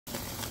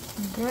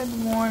Good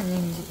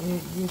morning,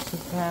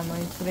 YouTube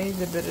family. Today's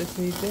a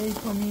bittersweet day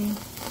for me,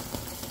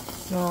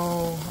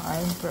 so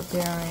I'm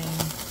preparing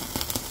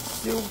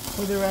soup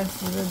for the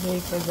rest of the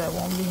day because I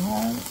won't be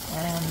home,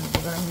 and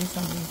we're gonna need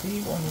something to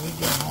eat when we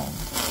get home.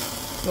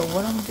 So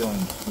what I'm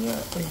doing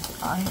here is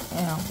I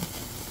am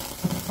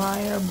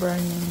fire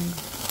burning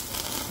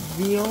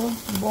veal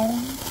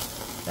bone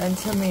and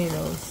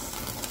tomatoes.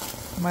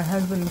 My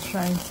husband is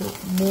trying to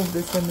move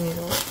the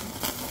tomatoes.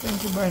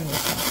 Thank you, burn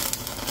yourself.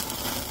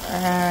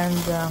 And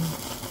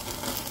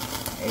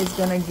it's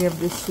gonna give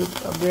the soup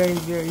a very,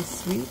 very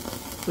sweet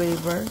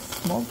flavor,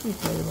 smoky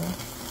flavor,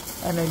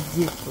 and a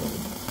deep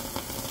flavor.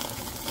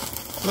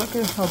 Look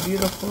at how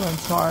beautiful and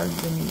charred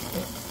the meat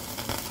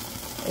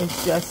is.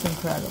 It's just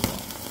incredible.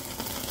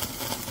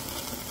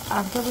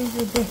 After we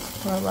did this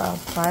for about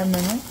 5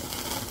 minutes,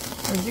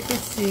 as you can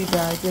see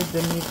that I did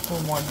the meat for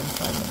more than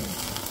 5 minutes.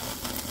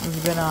 It's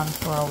been on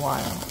for a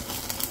while.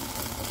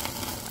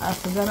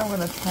 After that, I'm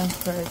gonna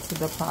transfer it to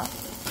the pot.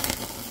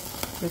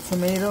 The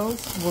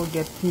tomatoes will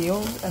get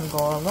peeled and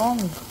go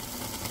along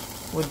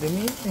with the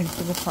meat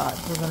into the pot.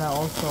 We're going to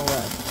also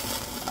add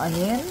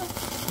onion.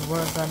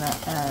 We're going to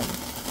add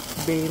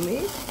bay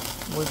leaf.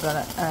 We're going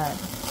to add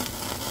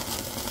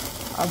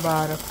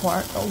about a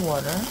quart of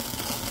water.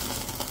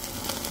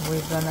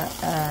 We're going to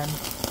add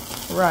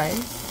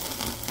rice,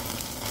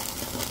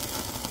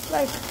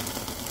 like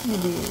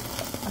maybe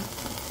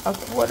a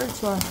quarter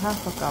to a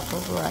half a cup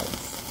of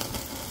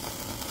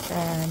rice,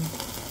 and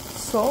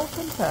salt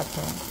and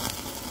pepper.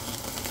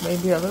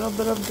 Maybe a little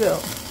bit of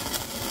dill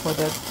for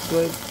that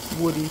good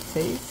woody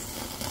taste.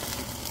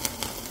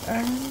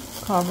 And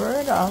cover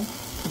it up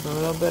with a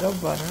little bit of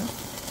butter,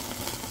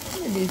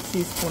 maybe a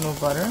teaspoon of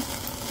butter,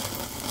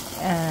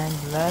 and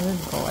let it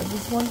go. I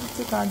just wanted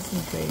to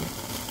concentrate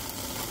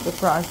the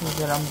process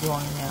that I'm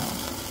doing now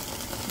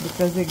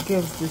because it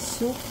gives the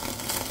soup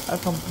a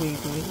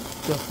completely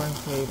different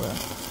flavor.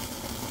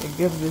 It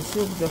gives the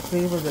soup the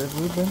flavor that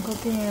we've been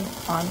cooking it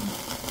on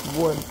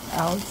wood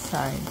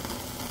outside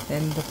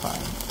in the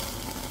fire.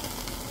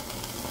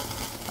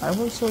 I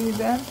will show you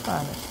the end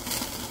product.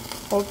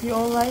 Hope you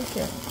all like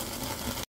it.